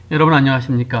여러분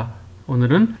안녕하십니까?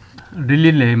 오늘은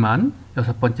릴리 레이만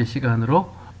 6번째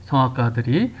시간으로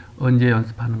성악가들이 언제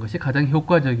연습하는 것이 가장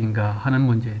효과적인가 하는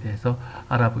문제에 대해서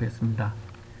알아보겠습니다.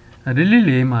 릴리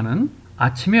레이만은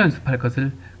아침에 연습할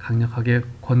것을 강력하게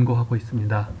권고하고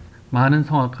있습니다. 많은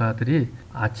성악가들이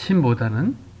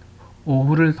아침보다는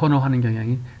오후를 선호하는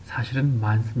경향이 사실은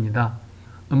많습니다.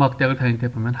 음악대학을 다닐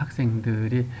때 보면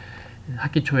학생들이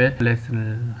학기 초에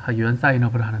레슨을 하기 위한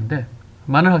사인업을 하는데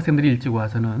많은 학생들이 일찍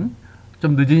와서는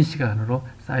좀 늦은 시간으로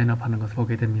사인업하는 것을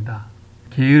보게 됩니다.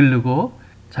 게으르고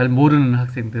잘 모르는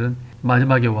학생들은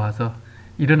마지막에 와서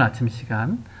이른 아침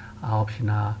시간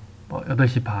 9시나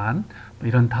 8시 반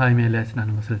이런 타임에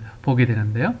레슨하는 것을 보게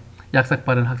되는데요. 약삭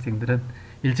빠른 학생들은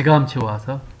일찌감치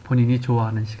와서 본인이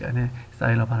좋아하는 시간에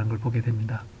사인업하는 걸 보게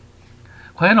됩니다.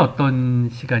 과연 어떤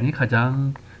시간이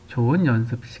가장 좋은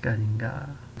연습 시간인가?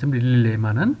 지금 릴리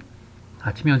레이만은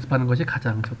아침에 연습하는 것이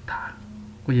가장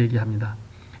좋다고 얘기합니다.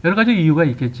 여러 가지 이유가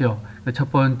있겠죠.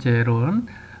 첫 번째로는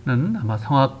아마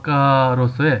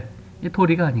성악가로서의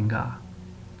도리가 아닌가.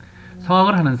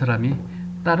 성악을 하는 사람이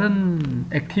다른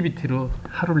액티비티로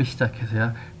하루를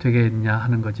시작해서야 되겠냐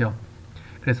하는 거죠.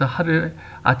 그래서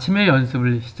아침에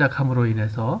연습을 시작함으로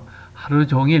인해서 하루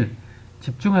종일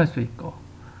집중할 수 있고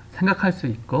생각할 수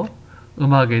있고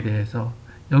음악에 대해서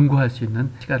연구할 수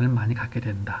있는 시간을 많이 갖게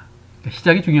된다.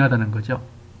 시작이 중요하다는 거죠.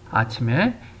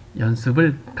 아침에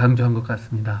연습을 강조한 것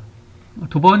같습니다.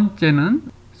 두 번째는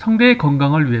성대의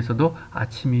건강을 위해서도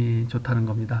아침이 좋다는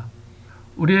겁니다.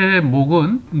 우리의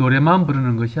목은 노래만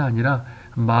부르는 것이 아니라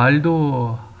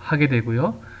말도 하게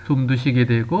되고요. 숨도 쉬게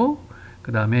되고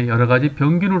그 다음에 여러 가지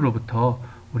병균으로부터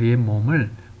우리의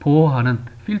몸을 보호하는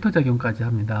필터 작용까지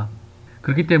합니다.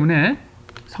 그렇기 때문에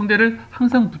성대를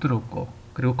항상 부드럽고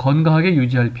그리고 건강하게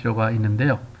유지할 필요가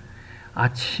있는데요.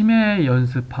 아침에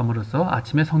연습함으로써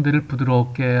아침에 성대를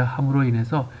부드럽게 함으로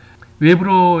인해서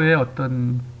외부로의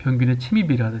어떤 병균의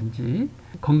침입이라든지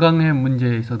건강의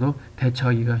문제에 있어도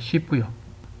대처하기가 쉽고요.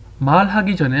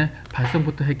 말하기 전에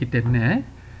발성부터 했기 때문에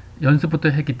연습부터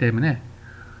했기 때문에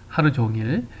하루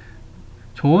종일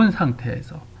좋은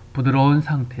상태에서 부드러운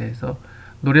상태에서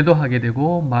노래도 하게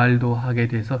되고 말도 하게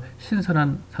돼서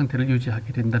신선한 상태를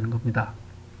유지하게 된다는 겁니다.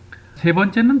 세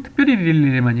번째는 특별히 릴리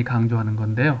레이만이 강조하는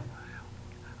건데요.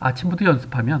 아침부터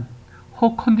연습하면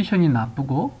혹 컨디션이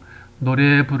나쁘고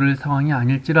노래 부를 상황이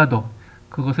아닐지라도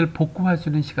그것을 복구할 수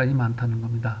있는 시간이 많다는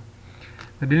겁니다.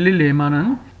 릴리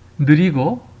레이만은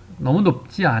느리고 너무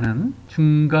높지 않은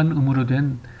중간 음으로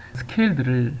된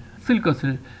스케일들을 쓸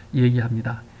것을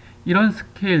얘기합니다. 이런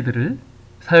스케일들을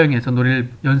사용해서 노래를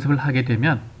연습을 하게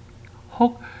되면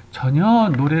혹 전혀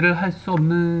노래를 할 수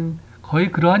없는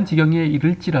거의 그러한 지경에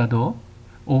이를지라도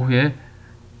오후에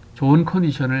좋은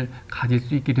컨디션을 가질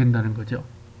수 있게 된다는 거죠.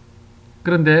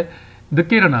 그런데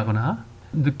늦게 일어나거나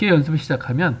늦게 연습을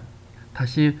시작하면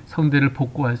다시 성대를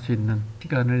복구할 수 있는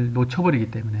시간을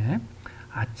놓쳐버리기 때문에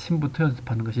아침부터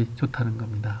연습하는 것이 좋다는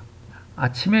겁니다.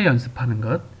 아침에 연습하는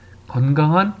것,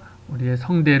 건강한 우리의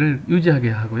성대를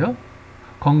유지하게 하고요.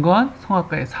 건강한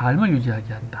성악가의 삶을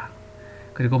유지하게 한다.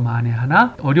 그리고 만에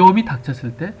하나 어려움이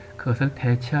닥쳤을 때 그것을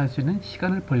대체할 수 있는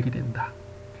시간을 벌게 된다.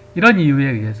 이런 이유에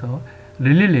의해서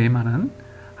릴리 레이만은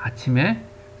아침에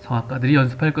성악가들이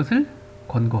연습할 것을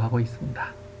권고하고 있습니다.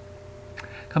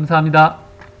 감사합니다.